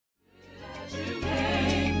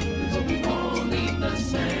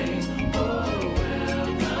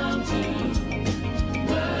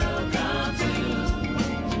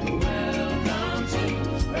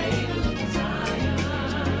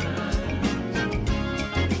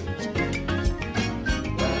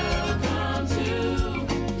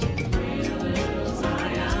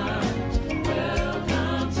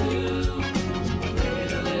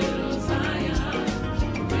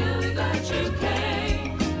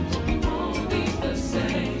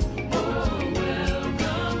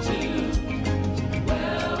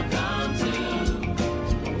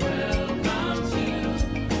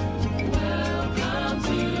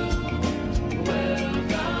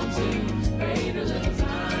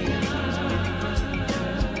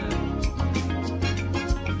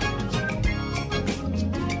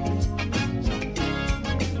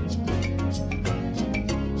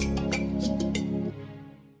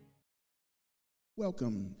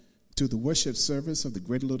Welcome to the worship service of the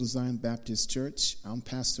Greater Little Zion Baptist Church. I'm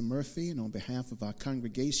Pastor Murphy, and on behalf of our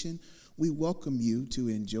congregation, we welcome you to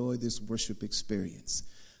enjoy this worship experience.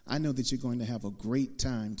 I know that you're going to have a great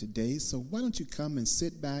time today, so why don't you come and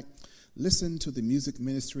sit back, listen to the music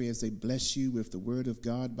ministry as they bless you with the word of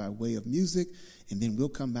God by way of music, and then we'll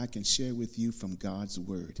come back and share with you from God's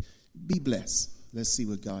word. Be blessed. Let's see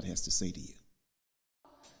what God has to say to you.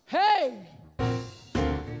 Hey!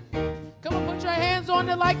 Come on, put your hands on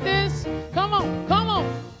it like this. Come on, come on.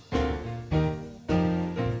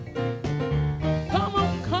 Come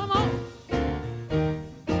on, come on.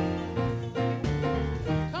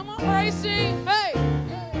 Come on, Racing. Hey!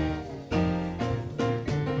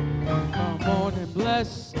 Come on and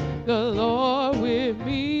bless the Lord with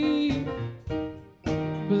me.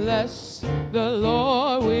 Bless the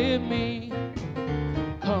Lord with me.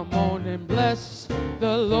 Come on and bless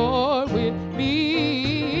the Lord with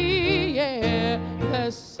me, yeah.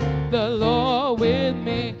 Bless the Lord with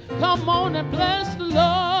me. Come on and bless the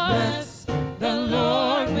Lord. Bless the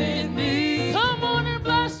Lord with me. Come on and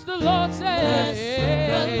bless the Lord. Say,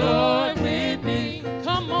 bless the Lord with me.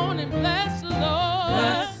 Come on and bless the Lord.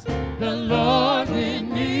 Bless the Lord with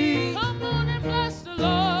me. Come on and bless the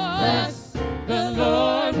Lord. Bless the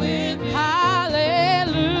Lord with me.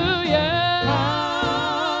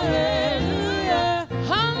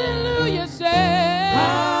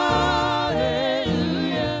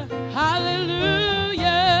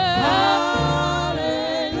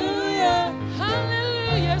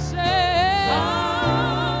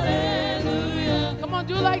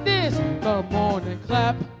 Come on and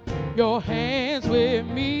clap your hands with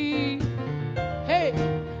me. Hey,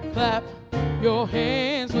 clap your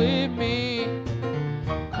hands with me.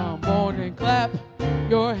 Come on and clap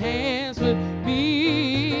your hands with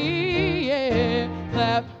me. Yeah,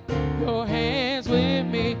 clap your hands with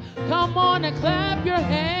me. Come on and clap your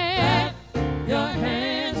hands. Clap your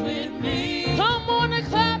hands with me. Come on and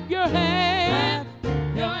clap your hands.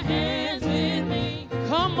 Clap your hands with me.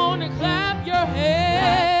 Come on and clap your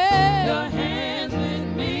hands. Your hands,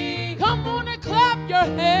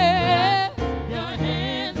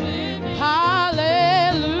 with me.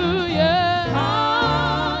 Hallelujah.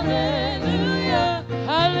 Hallelujah.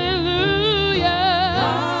 Hallelujah.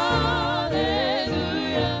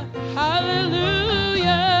 Hallelujah.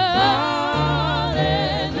 Hallelujah.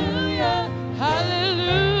 Hallelujah.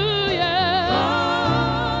 Hallelujah.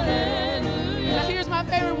 Now here's my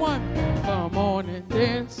favorite one. Come on and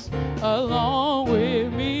dance along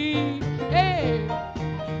with me. Hey,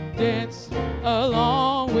 dance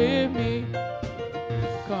along with me.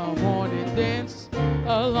 Come on and dance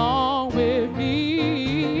along with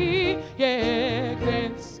me. Yeah,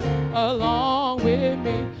 dance along with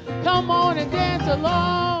me. Come on and dance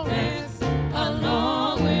along. Dance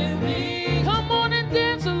along with me. Come on and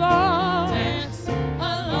dance along. Dance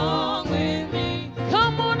along with me.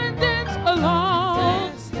 Come on and dance along.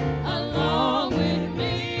 Dance along with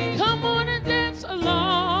me. Come on and dance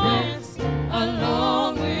along. Dance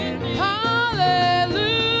along with me.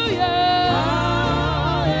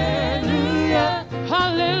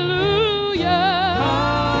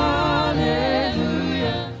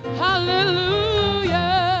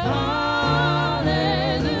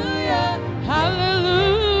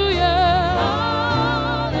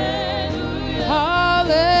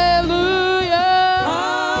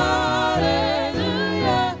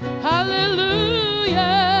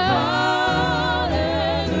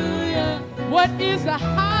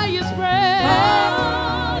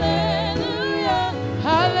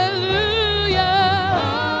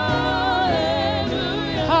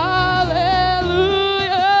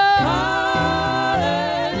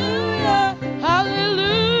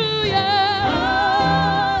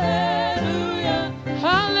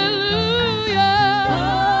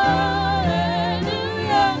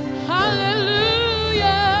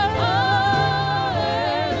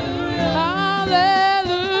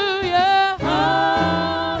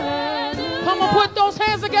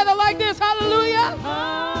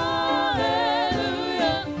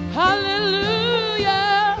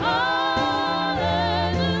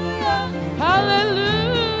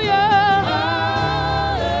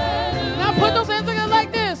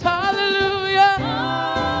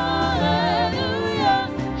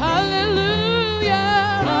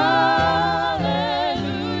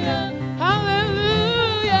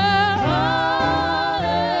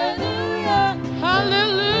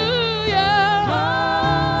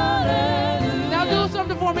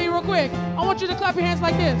 Clap your hands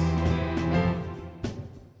like this.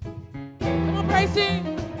 Come on, Gracie.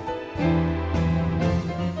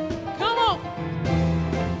 Come on.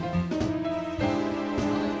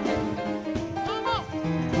 Come on.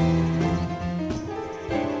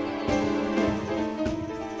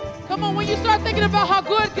 you start thinking about how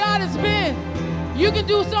good God has been, you can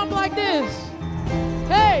do something like this.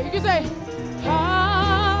 Hey, you can say,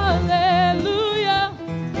 hallelujah.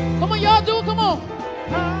 Come on, y'all do it. Come on.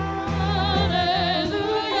 Hallelujah.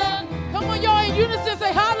 Come on, y'all in unison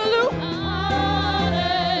say hallelujah.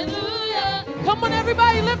 Hallelujah. Come on,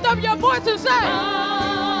 everybody, lift up your voice and say,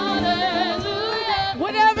 hallelujah.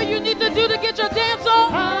 Whatever you need to do to get your dance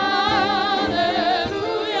on. Hallelujah.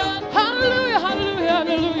 Hallelujah. Hallelujah.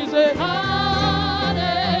 Hallelujah. Say, hallelujah.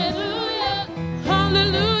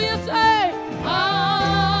 Hallelujah. Say,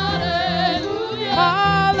 hallelujah.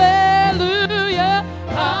 Hallelujah.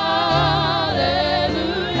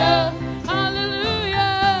 Hallelujah.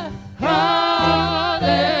 Hallelujah.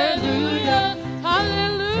 Hallelujah.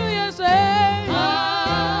 Hallelujah. Say,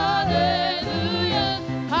 hallelujah.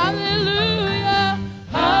 Hallelujah.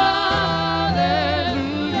 Hallelujah.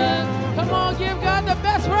 Come on, give God the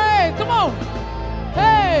best praise. Come on.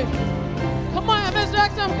 Hey. Come on, Miss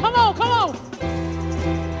Jackson. Come on, come on.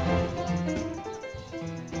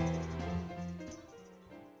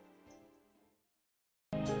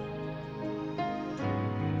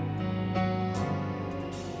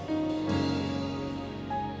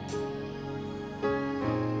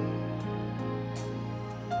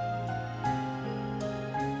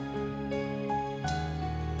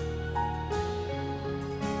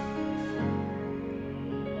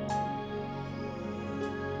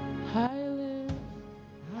 I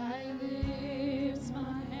lift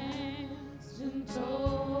my hands in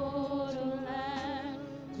total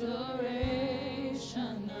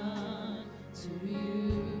adoration unto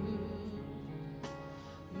you.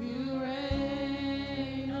 You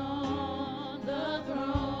reign on the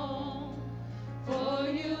throne, for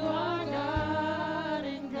you are God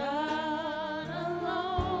and God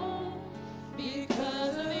alone.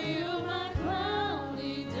 Because of you, my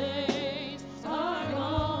cloudy days are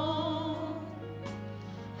gone.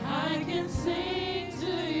 I can sing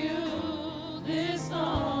to you this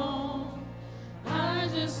song. I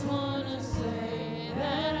just want to say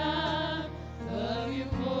that I love you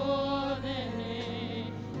more than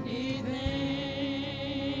anything.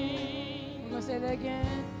 I'm going to say that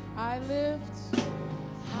again. I lift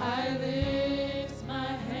my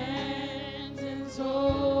hands in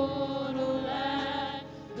total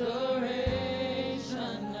adoration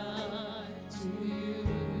unto you.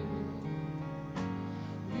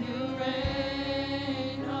 You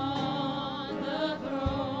reign on the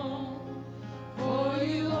throne, for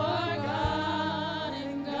you are God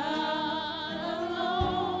and God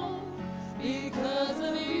alone. Because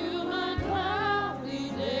of you, my cloudy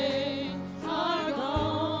days are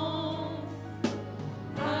gone.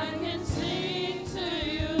 I can sing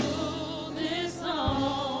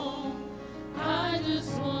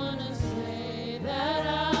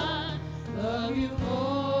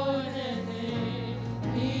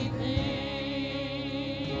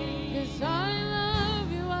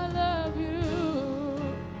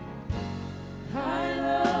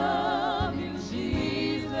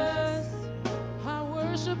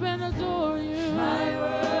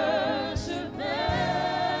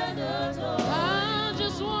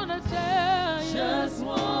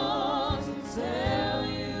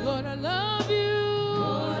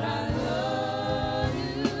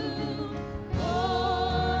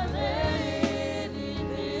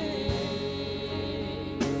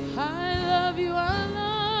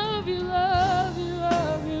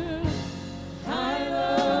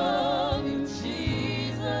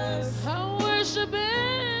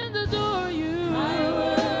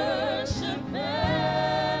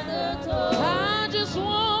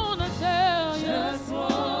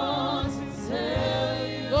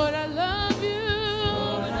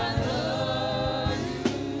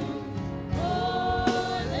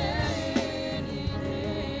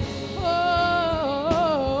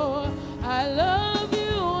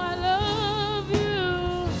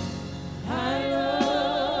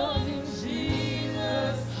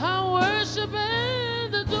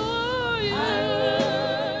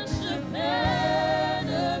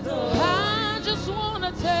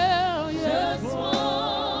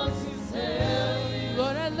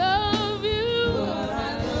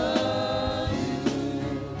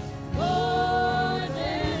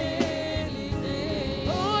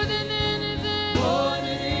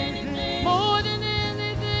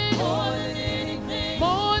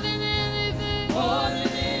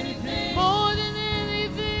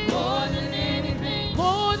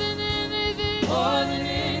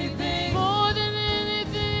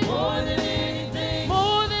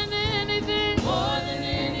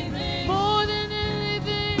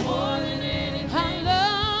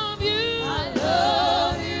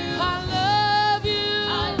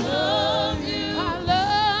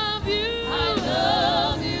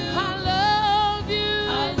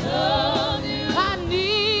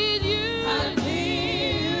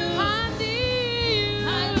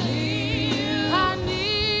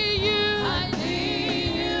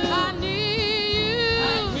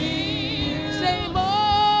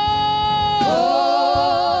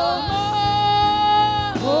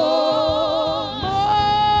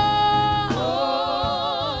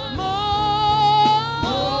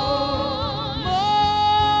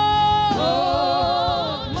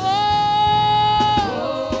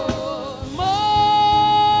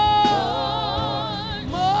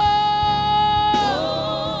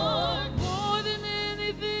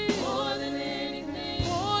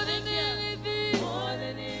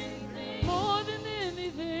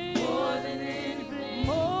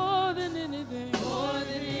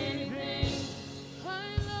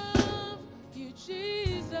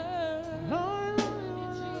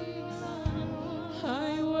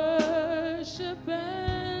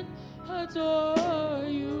adore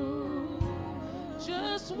you.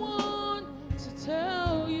 Just want to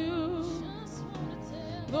tell you,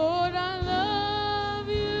 Lord, I love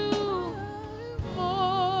you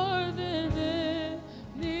more than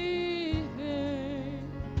anything.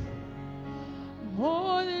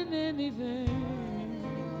 More than anything.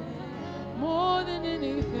 More than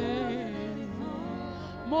anything.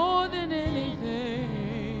 More than anything.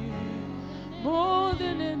 More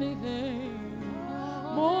than anything.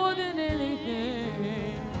 More than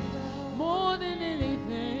anything. More than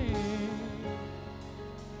anything.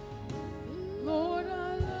 Lord,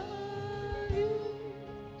 I love you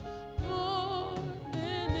more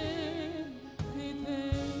than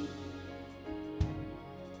anything.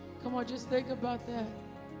 Come on, just think about that.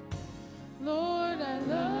 Lord, I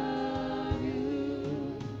love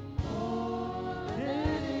you more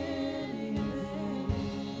than anything.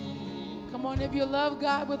 Come on, if you love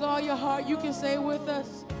God with all your heart, you can say with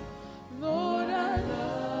us, Lord, I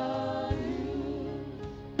love you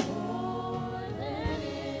more than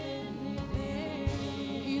anything.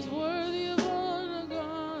 He's worthy of honor,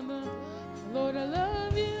 God. Lord, I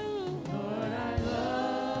love you. Lord, I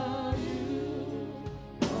love you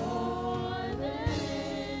more than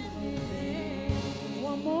anything.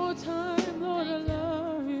 One more time, Lord, I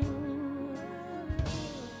love you.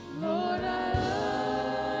 Lord, I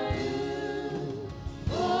love you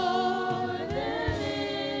more than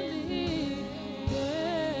anything.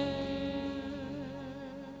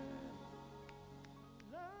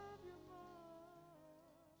 Love you more.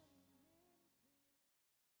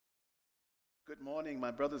 Good morning,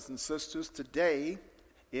 my brothers and sisters. Today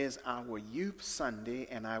is our Youth Sunday,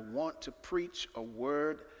 and I want to preach a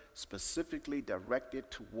word specifically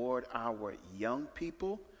directed toward our young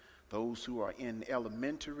people, those who are in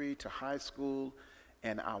elementary to high school,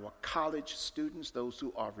 and our college students, those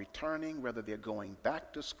who are returning, whether they're going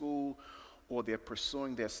back to school or they're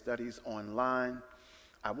pursuing their studies online.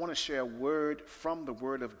 I want to share a word from the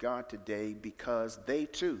Word of God today because they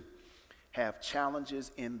too have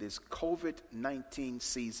challenges in this COVID-19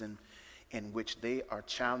 season in which they are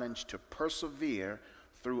challenged to persevere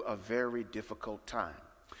through a very difficult time.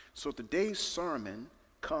 So today's sermon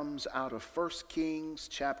comes out of 1 Kings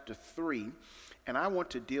chapter 3, and I want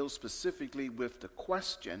to deal specifically with the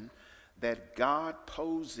question that God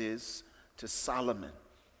poses to Solomon.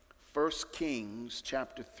 1 Kings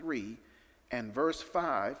chapter 3 and verse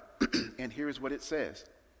 5, and here's what it says.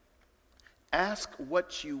 Ask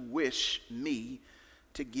what you wish me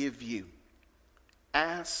to give you.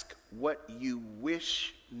 Ask what you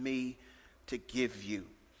wish me to give you.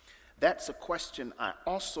 That's a question I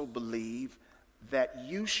also believe that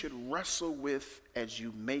you should wrestle with as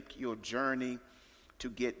you make your journey to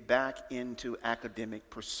get back into academic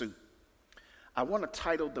pursuit. I want to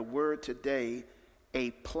title the word today,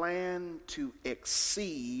 A Plan to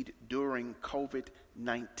Exceed During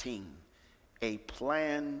COVID-19. A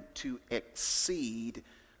plan to exceed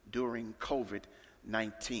during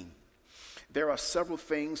COVID-19. There are several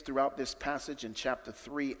things throughout this passage in chapter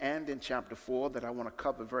 3 and in chapter 4 that I want to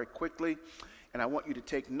cover very quickly. And I want you to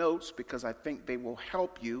take notes because I think they will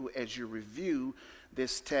help you as you review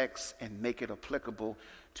this text and make it applicable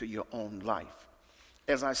to your own life.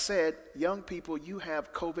 As I said, young people, you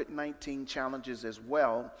have COVID-19 challenges as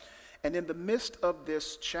well. And in the midst of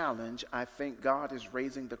this challenge, I think God is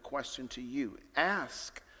raising the question to you.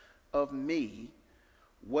 Ask of me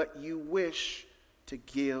what you wish to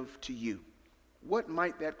give to you. What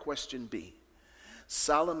might that question be?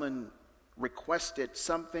 Solomon requested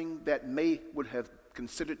something that would have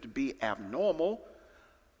considered to be abnormal,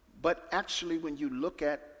 but actually when you look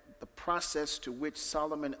at the process to which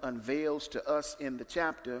Solomon unveils to us in the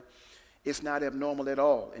chapter, it's not abnormal at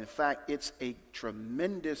all. In fact, it's a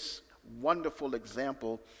tremendous, wonderful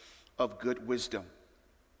example of good wisdom.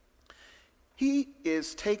 He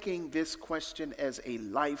is taking this question as a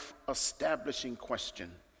life-establishing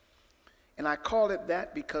question. And I call it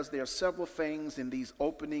that because there are several things in these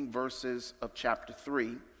opening verses of chapter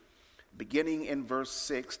 3, beginning in verse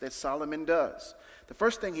 6, that Solomon does. The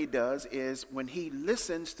first thing he does is when he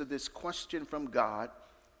listens to this question from God,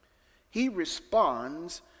 he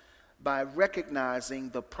responds by recognizing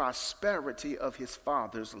the prosperity of his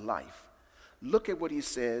father's life. Look at what he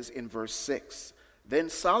says in verse 6. Then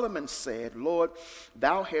Solomon said, Lord,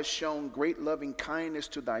 thou hast shown great loving kindness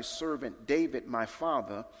to thy servant David, my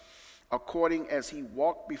father, according as he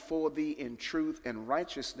walked before thee in truth and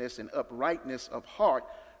righteousness and uprightness of heart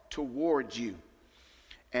toward you.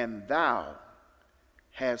 And thou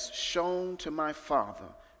hast shown to my father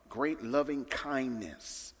great loving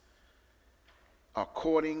kindness,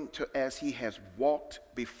 according to as he has walked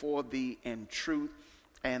before thee in truth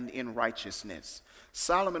and in righteousness.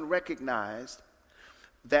 Solomon recognized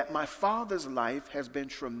that my father's life has been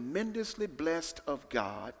tremendously blessed of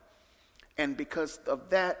God, and because of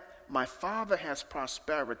that, my father has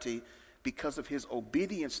prosperity because of his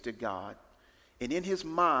obedience to God. And in his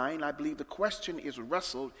mind, I believe the question is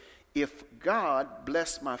wrestled, if God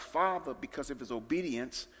blessed my father because of his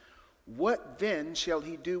obedience, what then shall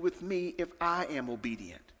he do with me if I am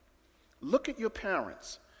obedient? Look at your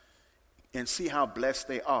parents and see how blessed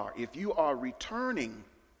they are. If you are returning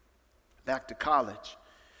back to college,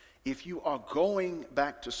 if you are going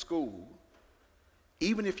back to school,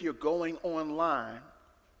 even if you're going online,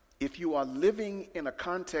 if you are living in a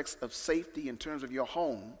context of safety in terms of your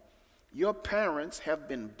home, your parents have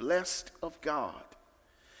been blessed of God.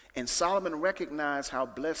 And Solomon recognized how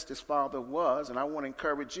blessed his father was, and I want to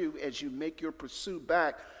encourage you as you make your pursuit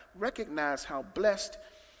back, recognize how blessed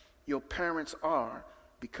your parents are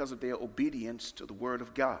because of their obedience to the word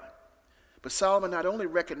of God. But Solomon not only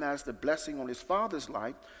recognized the blessing on his father's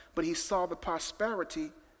life, but he saw the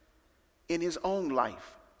prosperity in his own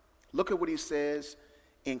life. Look at what he says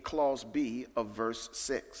in clause B of verse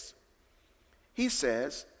 6. He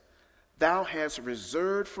says, "Thou hast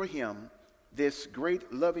reserved for him this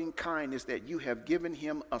great loving kindness, that you have given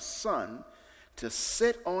him a son to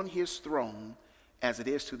sit on his throne as it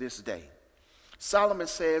is to this day." Solomon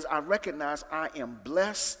says, I recognize I am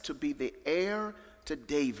blessed to be the heir to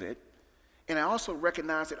David, and I also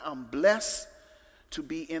recognize that I'm blessed to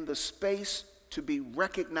be in the space to be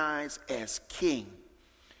recognized as king.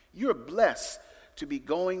 You're blessed to be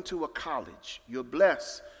going to a college. You're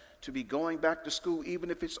blessed to be going back to school, even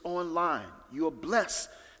if it's online. You're blessed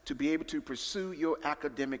to be able to pursue your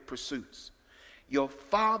academic pursuits. Your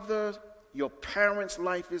father, your parents'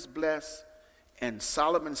 life is blessed, and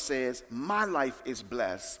Solomon says, my life is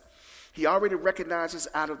blessed. He already recognizes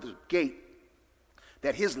out of the gate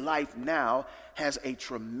that his life now has a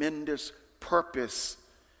tremendous purpose.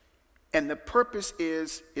 And the purpose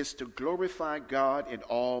is to glorify God in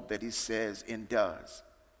all that he says and does.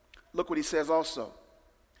 Look what he says also.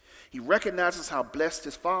 He recognizes how blessed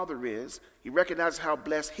his father is. He recognizes how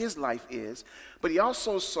blessed his life is. But he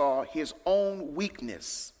also saw his own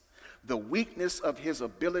weakness, the weakness of his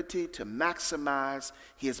ability to maximize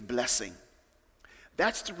his blessing.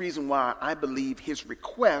 That's the reason why I believe his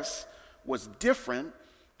request was different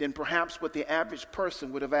than perhaps what the average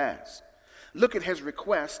person would have asked. Look at his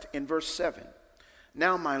request in verse 7.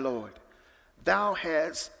 "Now, my Lord, thou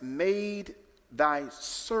hast made thy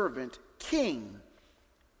servant king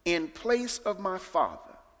in place of my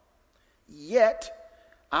father. Yet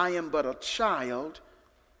I am but a child,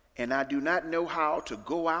 and I do not know how to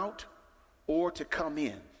go out or to come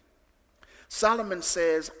in." Solomon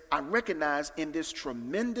says, I recognize in this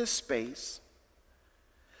tremendous space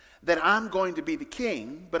that I'm going to be the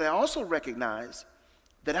king, but I also recognize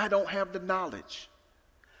that I don't have the knowledge.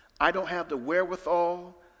 I don't have the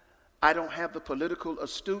wherewithal. I don't have the political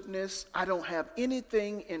astuteness. I don't have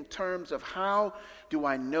anything in terms of how do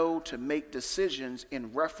I know to make decisions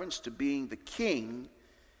in reference to being the king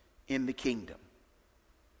in the kingdom.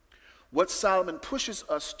 What Solomon pushes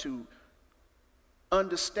us to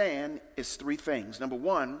understand is three things. Number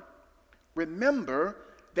one, remember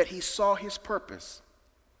that he saw his purpose.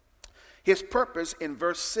 His purpose in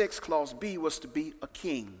verse 6, clause B, was to be a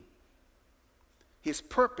king. His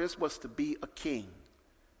purpose was to be a king.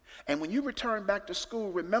 And when you return back to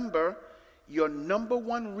school, remember your number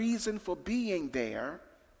one reason for being there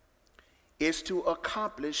is to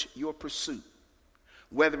accomplish your pursuit.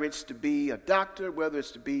 Whether it's to be a doctor, whether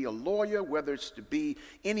it's to be a lawyer, whether it's to be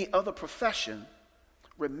any other profession,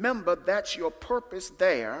 remember that's your purpose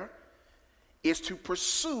there, is to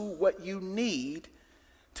pursue what you need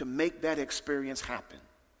to make that experience happen.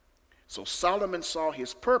 So Solomon saw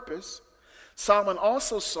his purpose. Solomon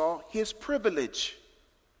also saw his privilege.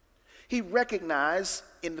 He recognized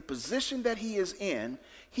in the position that he is in,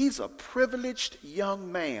 he's a privileged young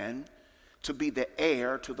man to be the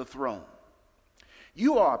heir to the throne.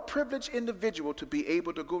 You are a privileged individual to be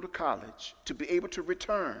able to go to college, to be able to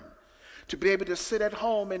return, to be able to sit at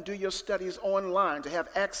home and do your studies online, to have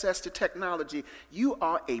access to technology. You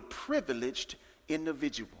are a privileged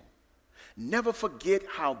individual. Never forget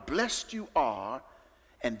how blessed you are,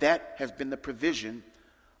 and that has been the provision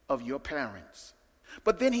of your parents.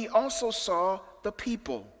 But then he also saw the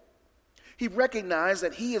people. He recognized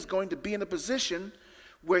that he is going to be in a position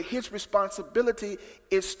where his responsibility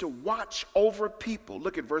is to watch over people.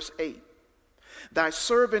 Look at verse 8. "Thy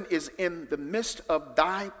servant is in the midst of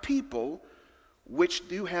thy people, which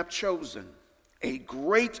thou have chosen, a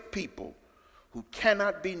great people who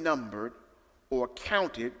cannot be numbered or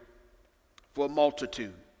counted for a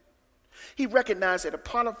multitude. He recognized that a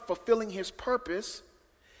part of fulfilling his purpose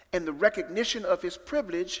and the recognition of his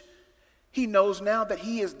privilege, he knows now that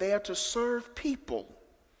he is there to serve people.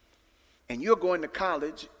 And you're going to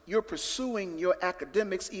college, you're pursuing your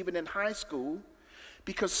academics even in high school,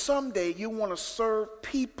 because someday you want to serve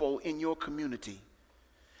people in your community.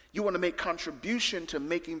 You want to make contribution to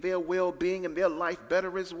making their well-being and their life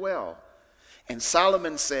better as well. And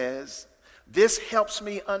Solomon says, this helps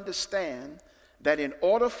me understand that in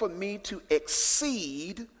order for me to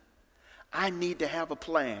exceed, I need to have a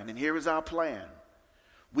plan. And here is our plan.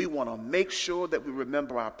 We want to make sure that we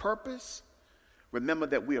remember our purpose, remember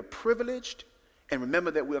that we are privileged, and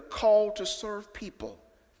remember that we are called to serve people.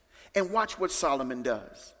 And watch what Solomon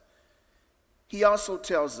does. He also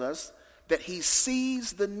tells us that he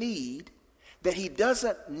sees the need, that he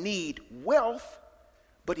doesn't need wealth,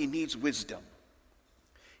 but he needs wisdom.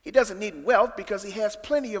 He doesn't need wealth because he has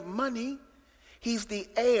plenty of money. He's the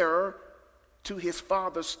heir to his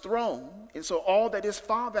father's throne. And so all that his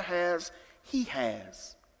father has, he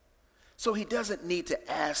has. So he doesn't need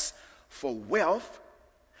to ask for wealth,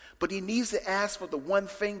 but he needs to ask for the one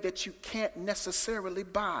thing that you can't necessarily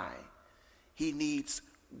buy. He needs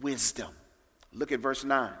wisdom. Look at verse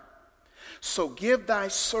 9. So give thy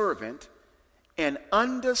servant an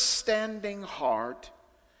understanding heart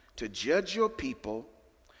to judge your people,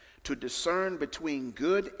 to discern between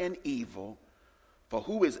good and evil, for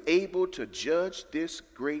who is able to judge this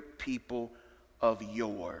great people of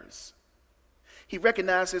yours? He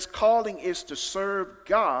recognizes his calling is to serve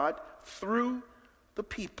God through the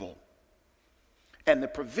people. And the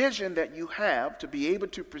provision that you have to be able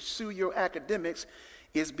to pursue your academics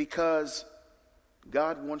is because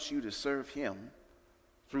God wants you to serve him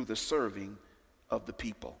through the serving of the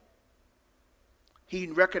people. He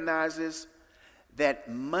recognizes that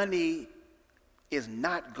money is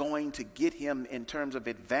not going to get him in terms of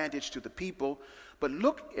advantage to the people. But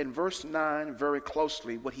look in verse 9 very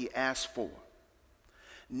closely what he asked for.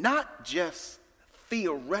 Not just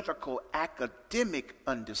theoretical academic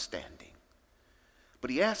understanding, but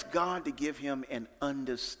he asked God to give him an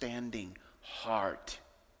understanding heart.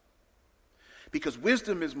 Because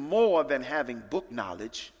wisdom is more than having book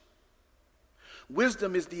knowledge.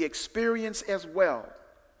 Wisdom is the experience as well.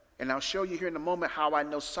 And I'll show you here in a moment how I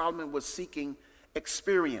know Solomon was seeking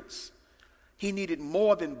experience. He needed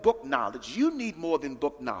more than book knowledge. You need more than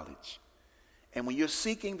book knowledge. And when you're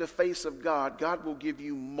seeking the face of God, God will give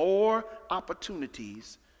you more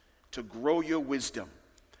opportunities to grow your wisdom.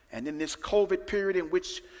 And in this COVID period in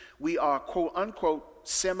which we are, quote unquote,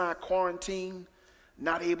 semi-quarantined,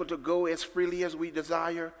 not able to go as freely as we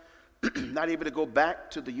desire, not able to go back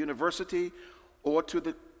to the university or to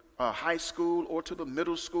the high school or to the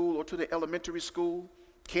middle school or to the elementary school,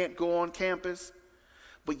 can't go on campus,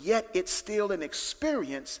 but yet it's still an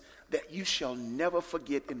experience that you shall never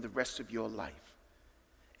forget in the rest of your life.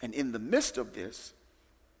 And in the midst of this,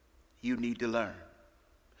 you need to learn.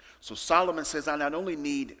 So Solomon says, I not only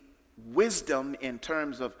need wisdom in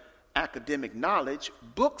terms of academic knowledge,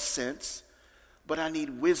 book sense, but I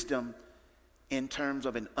need wisdom in terms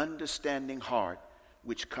of an understanding heart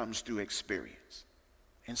which comes through experience.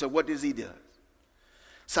 And so what does he do?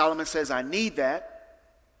 Solomon says, I need that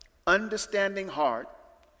understanding heart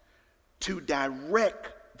to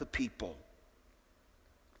direct the people.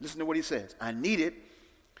 Listen to what he says. I need it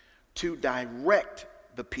to direct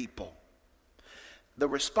the people. The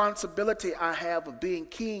responsibility I have of being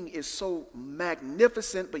king is so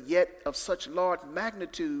magnificent, but yet of such large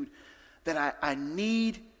magnitude that I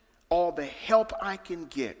need all the help I can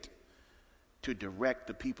get to direct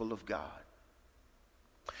the people of God.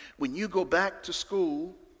 When you go back to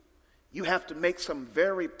school, you have to make some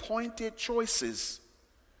very pointed choices,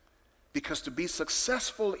 because to be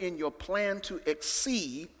successful in your plan to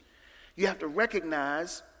exceed, you have to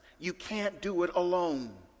recognize you can't do it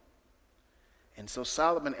alone. And so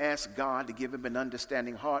Solomon asked God to give him an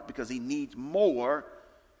understanding heart, because he needs more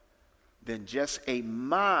than just a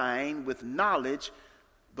mind with knowledge,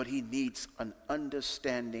 but he needs an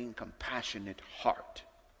understanding, compassionate heart.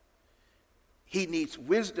 He needs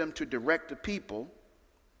wisdom to direct the people.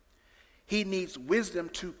 He needs wisdom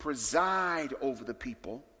to preside over the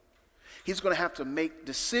people. He's going to have to make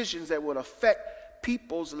decisions that will affect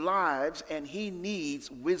people's lives, and he needs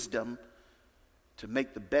wisdom to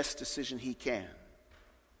make the best decision he can.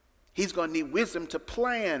 He's going to need wisdom to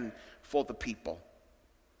plan for the people.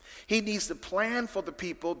 He needs to plan for the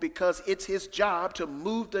people because it's his job to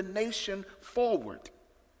move the nation forward.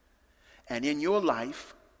 And in your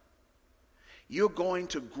life, you're going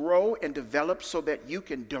to grow and develop so that you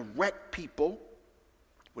can direct people,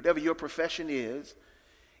 whatever your profession is,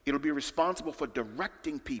 It'll be responsible for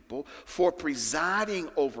directing people, for presiding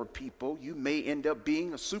over people. You may end up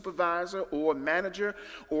being a supervisor or a manager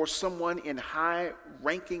or someone in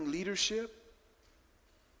high-ranking leadership.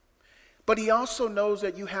 But he also knows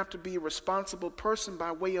that you have to be a responsible person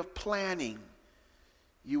by way of planning.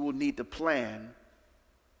 You will need to plan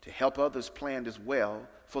to help others plan as well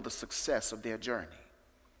for the success of their journey.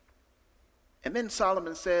 And then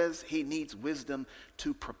Solomon says he needs wisdom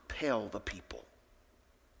to propel the people.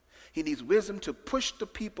 He needs wisdom to push the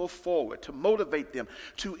people forward, to motivate them,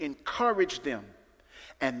 to encourage them.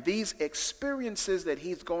 And these experiences that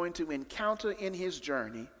he's going to encounter in his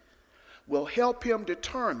journey will help him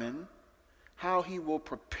determine how he will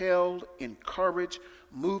propel, encourage,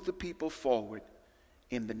 move the people forward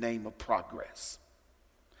in the name of progress.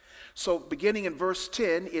 So beginning in verse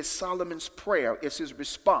 10 is Solomon's prayer. It's his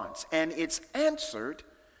response. And it's answered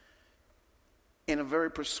in a very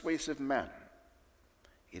persuasive manner.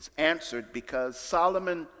 It's answered because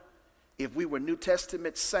Solomon, if we were New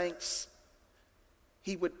Testament saints,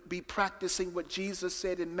 he would be practicing what Jesus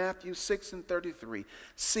said in Matthew 6:33.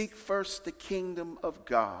 Seek first the kingdom of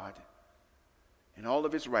God and all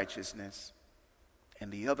of his righteousness,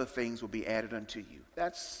 and the other things will be added unto you.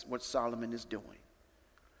 That's what Solomon is doing.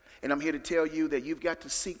 And I'm here to tell you that you've got to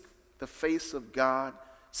seek the face of God,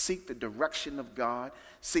 seek the direction of God,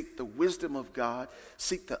 seek the wisdom of God,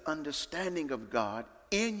 seek the understanding of God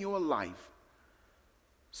in your life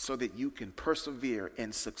so that you can persevere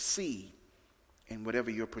and succeed in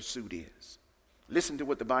whatever your pursuit is. Listen to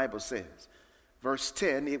what the Bible says. Verse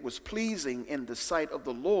 10, it was pleasing in the sight of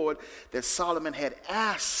the Lord that Solomon had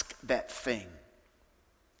asked that thing.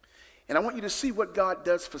 And I want you to see what God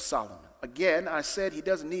does for Solomon. Again, I said he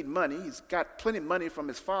doesn't need money. He's got plenty of money from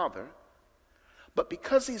his father. But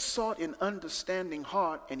because he sought an understanding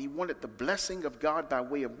heart and he wanted the blessing of God by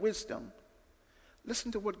way of wisdom,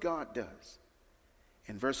 listen to what God does.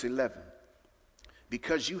 In verse 11,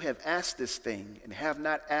 because you have asked this thing and have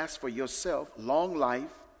not asked for yourself long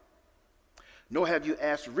life, nor have you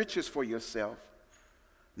asked riches for yourself,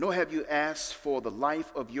 nor have you asked for the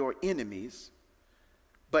life of your enemies,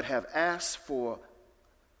 but have asked for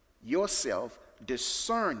yourself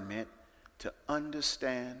discernment to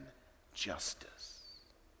understand justice.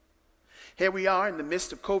 Here we are in the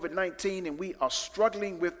midst of COVID-19, and we are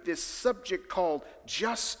struggling with this subject called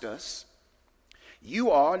justice.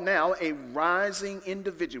 You are now a rising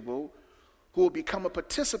individual who will become a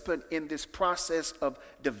participant in this process of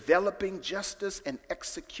developing justice and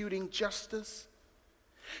executing justice.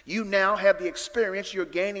 You now have the experience, you're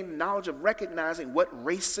gaining the knowledge of recognizing what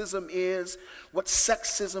racism is, what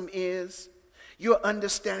sexism is. You're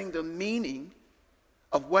understanding the meaning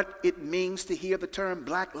of what it means to hear the term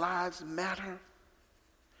Black Lives Matter.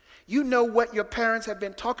 You know what your parents have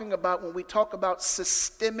been talking about when we talk about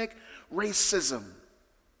systemic racism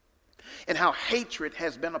and how hatred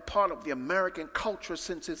has been a part of the American culture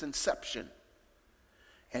since its inception.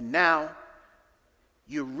 And now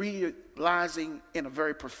you're realizing in a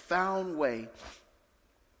very profound way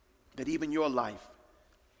that even your life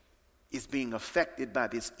is being affected by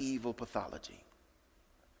this evil pathology.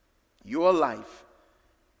 Your life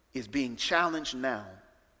is being challenged now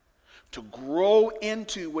to grow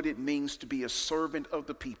into what it means to be a servant of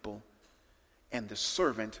the people and the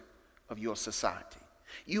servant of your society.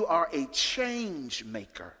 You are a change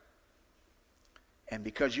maker. And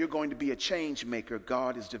because you're going to be a change maker,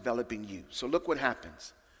 God is developing you. So look what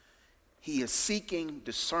happens. He is seeking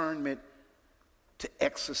discernment to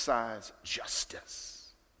exercise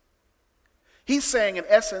justice. He's saying, in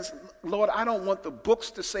essence, Lord, I don't want the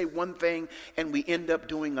books to say one thing and we end up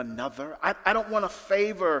doing another. I don't want to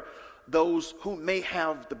favor those who may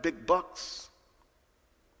have the big bucks.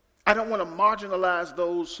 I don't want to marginalize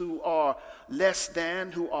those who are less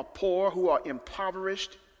than, who are poor, who are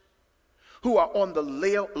impoverished, who are on the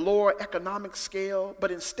lower economic scale.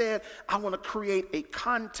 But instead, I want to create a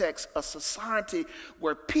context, a society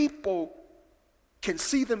where people can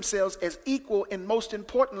see themselves as equal, and most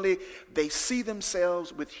importantly, they see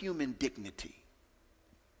themselves with human dignity.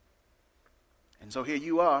 And so here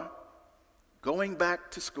you are, going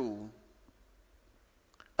back to school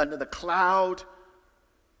under the cloud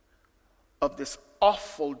of this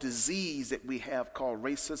awful disease that we have called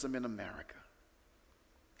racism in America.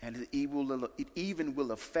 And it even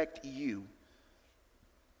will affect you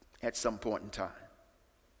at some point in time.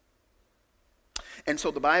 And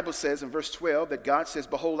so the Bible says in verse 12 that God says,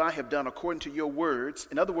 behold, I have done according to your words.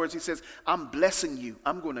 In other words, he says, I'm blessing you.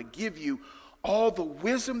 I'm going to give you all the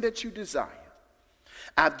wisdom that you desire.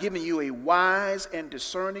 I've given you a wise and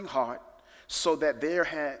discerning heart so that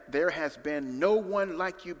there has been no one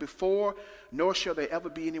like you before, nor shall there ever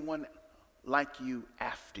be anyone like you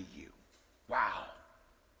after you. Wow.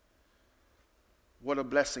 What a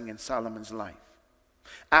blessing in Solomon's life.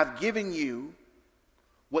 I've given you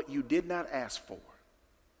what you did not ask for.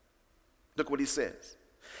 Look what he says.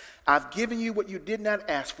 I've given you what you did not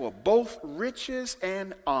ask for, both riches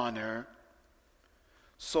and honor,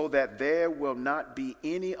 so that there will not be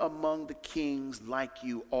any among the kings like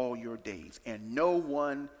you all your days. And no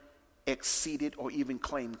one exceeded or even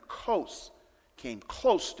came close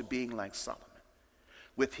to being like Solomon,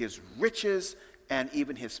 with his riches and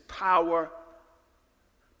even his power.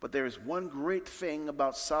 But there is one great thing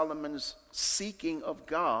about Solomon's seeking of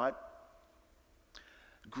God,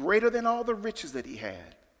 greater than all the riches that he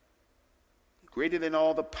had, greater than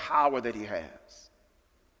all the power that he has.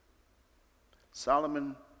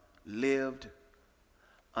 Solomon lived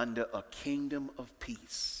under a kingdom of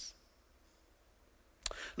peace.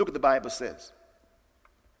 Look what the Bible says.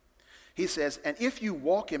 He says, and if you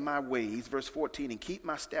walk in my ways, verse 14, and keep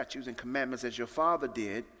my statutes and commandments as your father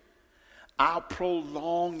did, I'll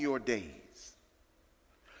prolong your days.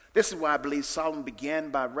 This is why I believe Solomon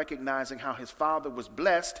began by recognizing how his father was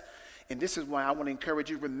blessed. And this is why I want to encourage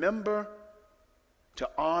you, remember to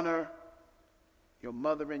honor your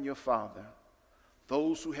mother and your father,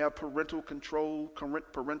 those who have parental control,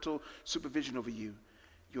 parental supervision over you.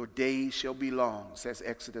 Your days shall be long, says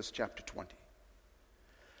Exodus chapter 20.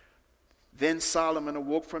 Then Solomon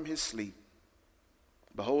awoke from his sleep.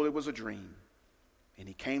 Behold, it was a dream. And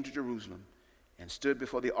he came to Jerusalem and stood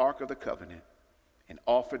before the ark of the covenant and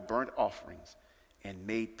offered burnt offerings and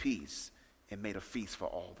made peace and made a feast for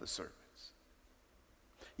all the servants.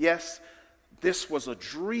 Yes, this was a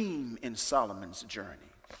dream in Solomon's journey.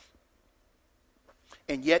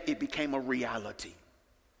 And yet it became a reality,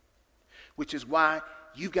 which is why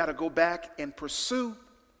you've got to go back and pursue.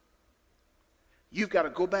 You've got to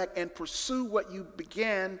go back and pursue what you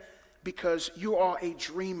began, because you are a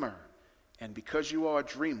dreamer. And because you are a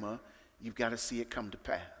dreamer, you've got to see it come to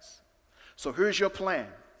pass. So here's your plan.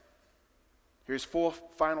 Here's 4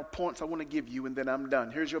 final points I want to give you, and then I'm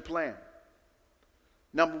done. Here's your plan.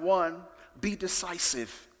 Number 1, be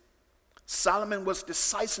decisive. Solomon was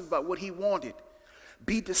decisive about what he wanted.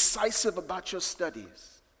 Be decisive about your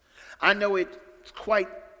studies. I know it's quite,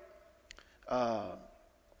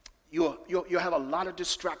 you'll have a lot of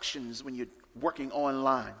distractions when you're working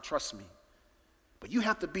online, trust me. But you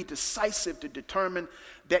have to be decisive to determine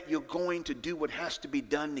that you're going to do what has to be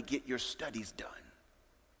done to get your studies done.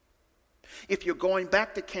 If you're going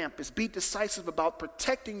back to campus, be decisive about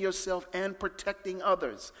protecting yourself and protecting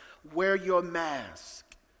others. Wear your mask.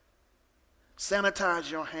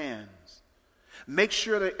 Sanitize your hands. Make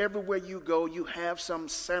sure that everywhere you go, you have some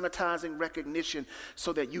sanitizing recognition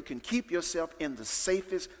so that you can keep yourself in the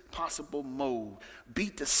safest possible mode. Be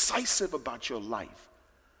decisive about your life.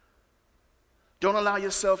 Don't allow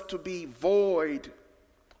yourself to be void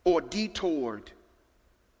or detoured,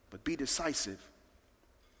 but be decisive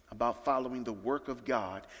about following the work of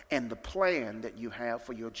God and the plan that you have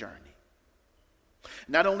for your journey.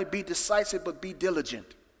 Not only be decisive, but be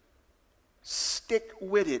diligent. Stick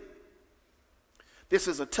with it. This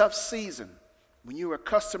is a tough season when you're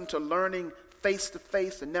accustomed to learning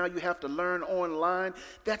face-to-face and now you have to learn online.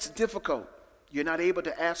 That's difficult. You're not able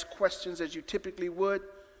to ask questions as you typically would.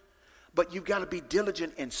 But you've got to be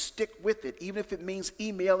diligent and stick with it, even if it means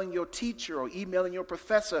emailing your teacher or emailing your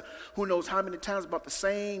professor who knows how many times about the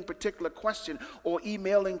same particular question, or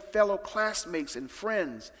emailing fellow classmates and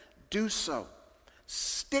friends. Do so.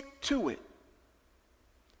 Stick to it.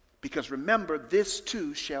 Because remember, this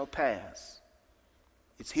too shall pass.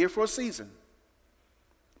 It's here for a season,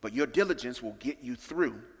 but your diligence will get you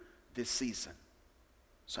through this season.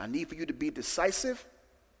 So I need for you to be decisive.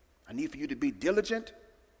 I need for you to be diligent.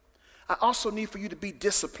 I also need for you to be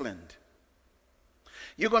disciplined.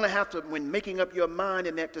 You're going to have to, when making up your mind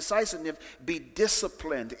in that decisiveness, be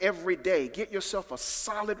disciplined every day. Get yourself a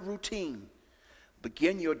solid routine.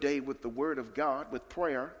 Begin your day with the Word of God, with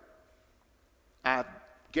prayer. I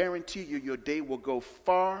guarantee you your day will go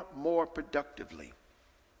far more productively.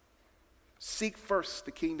 Seek first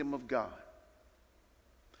the kingdom of God,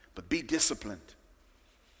 but be disciplined.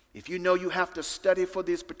 If you know you have to study for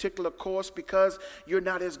this particular course because you're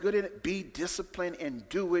not as good at it, be disciplined and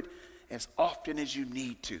do it as often as you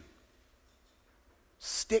need to.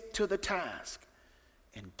 Stick to the task,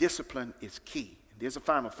 and discipline is key. And there's a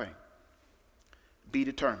final thing. Be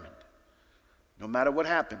determined. No matter what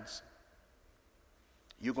happens,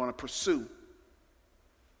 you're going to pursue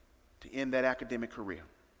to end that academic career,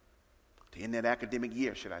 to end that academic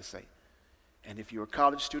year, should I say. And if you're a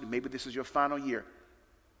college student, maybe this is your final year.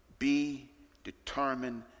 Be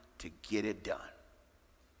determined to get it done.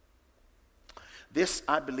 This,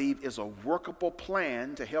 I believe, is a workable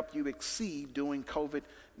plan to help you exceed during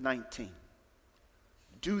COVID-19.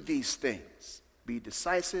 Do these things. Be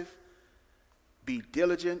decisive, be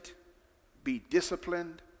diligent, be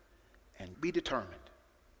disciplined, and be determined.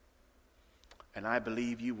 And I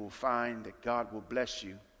believe you will find that God will bless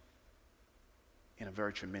you in a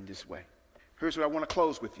very tremendous way. Here's what I want to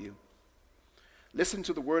close with you. Listen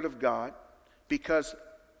to the word of God, because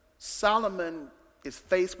Solomon is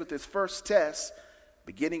faced with his first test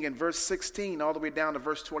beginning in verse 16 all the way down to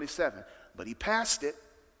verse 27. But he passed it,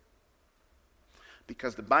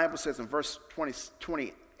 because the Bible says in verse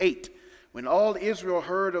 28, when all Israel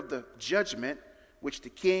heard of the judgment which the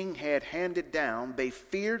king had handed down, they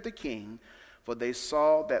feared the king, for they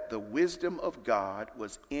saw that the wisdom of God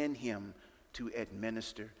was in him to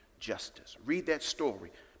administer justice. Read that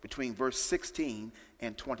story between verse 16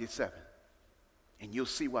 and 27, and you'll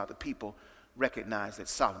see why the people recognized that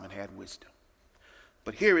Solomon had wisdom.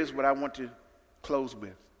 But here is what I want to close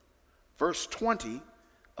with. Verse 20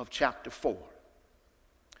 of chapter 4.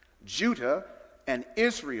 Judah and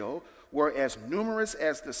Israel were as numerous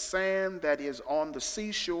as the sand that is on the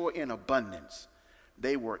seashore in abundance.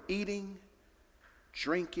 They were eating,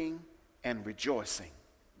 drinking, and rejoicing.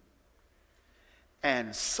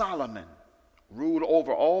 And Solomon ruled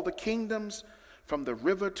over all the kingdoms from the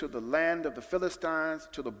river to the land of the Philistines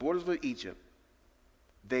to the borders of Egypt.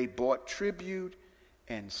 They brought tribute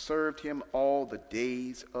and served him all the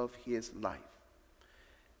days of his life.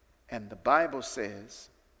 And the Bible says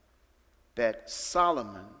that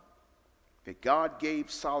God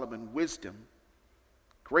gave Solomon wisdom,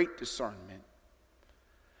 great discernment,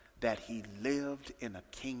 that he lived in a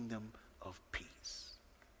kingdom of peace.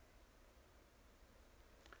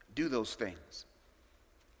 Do those things,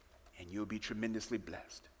 and you'll be tremendously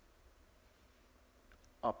blessed.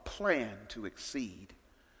 A plan to exceed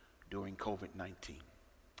during COVID-19.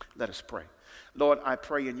 Let us pray. Lord, I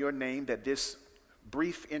pray in your name that this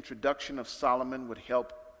brief introduction of Solomon would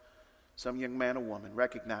help some young man or woman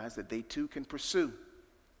recognize that they too can pursue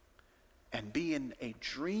and be in a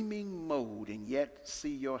dreaming mode and yet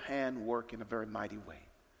see your hand work in a very mighty way.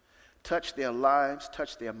 Touch their lives,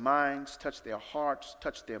 touch their minds, touch their hearts,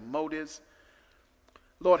 touch their motives.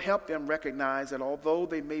 Lord, help them recognize that although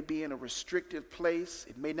they may be in a restrictive place,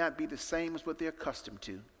 it may not be the same as what they're accustomed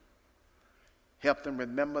to. Help them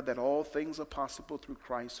remember that all things are possible through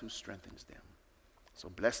Christ who strengthens them. So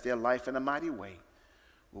bless their life in a mighty way.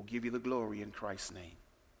 We'll give you the glory in Christ's name.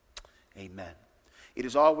 Amen. It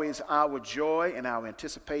is always our joy and our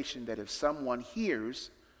anticipation that if someone hears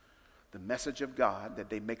the message of God, that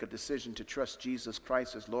they make a decision to trust Jesus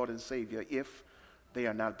Christ as Lord and Savior if they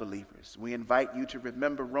are not believers. We invite you to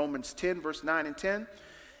remember Romans 10, verse 9 and 10.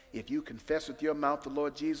 If you confess with your mouth the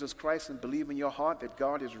Lord Jesus Christ and believe in your heart that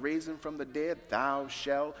God is raised him from the dead, thou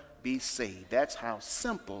shalt be saved. That's how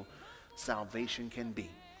simple salvation can be.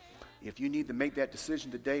 If you need to make that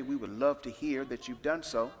decision today, we would love to hear that you've done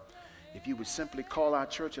so. If you would simply call our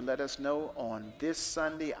church and let us know, on this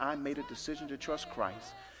Sunday, I made a decision to trust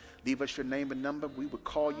Christ. Leave us your name and number. We would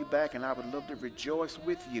call you back, and I would love to rejoice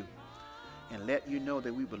with you and let you know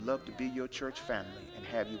that we would love to be your church family and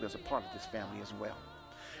have you as a part of this family as well.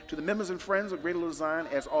 To the members and friends of Greater Little Zion,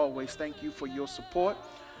 as always, thank you for your support.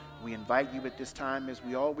 We invite you at this time, as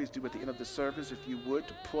we always do at the end of the service, if you would,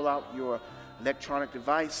 to pull out your electronic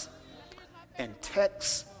device and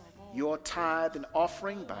text your tithe and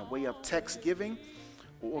offering by way of text giving,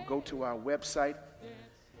 or go to our website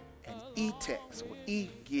and e-text or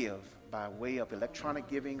e-give by way of electronic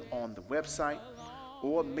giving on the website,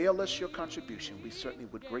 or mail us your contribution. We certainly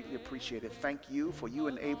would greatly appreciate it. Thank you, for you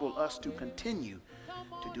enable us to continue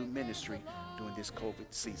to do ministry during this COVID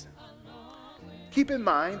season. Keep in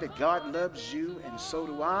mind that God loves you, and so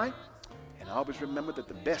do I. And always remember that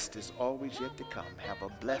the best is always yet to come. Have a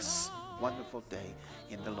blessed, wonderful day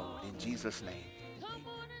in the Lord. In Jesus' name.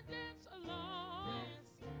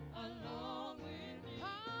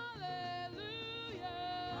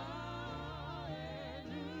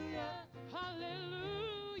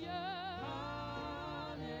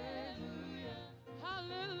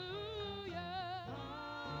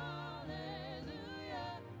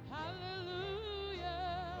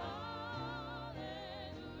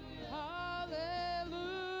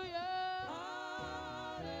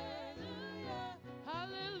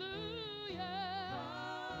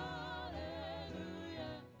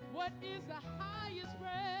 What is the high?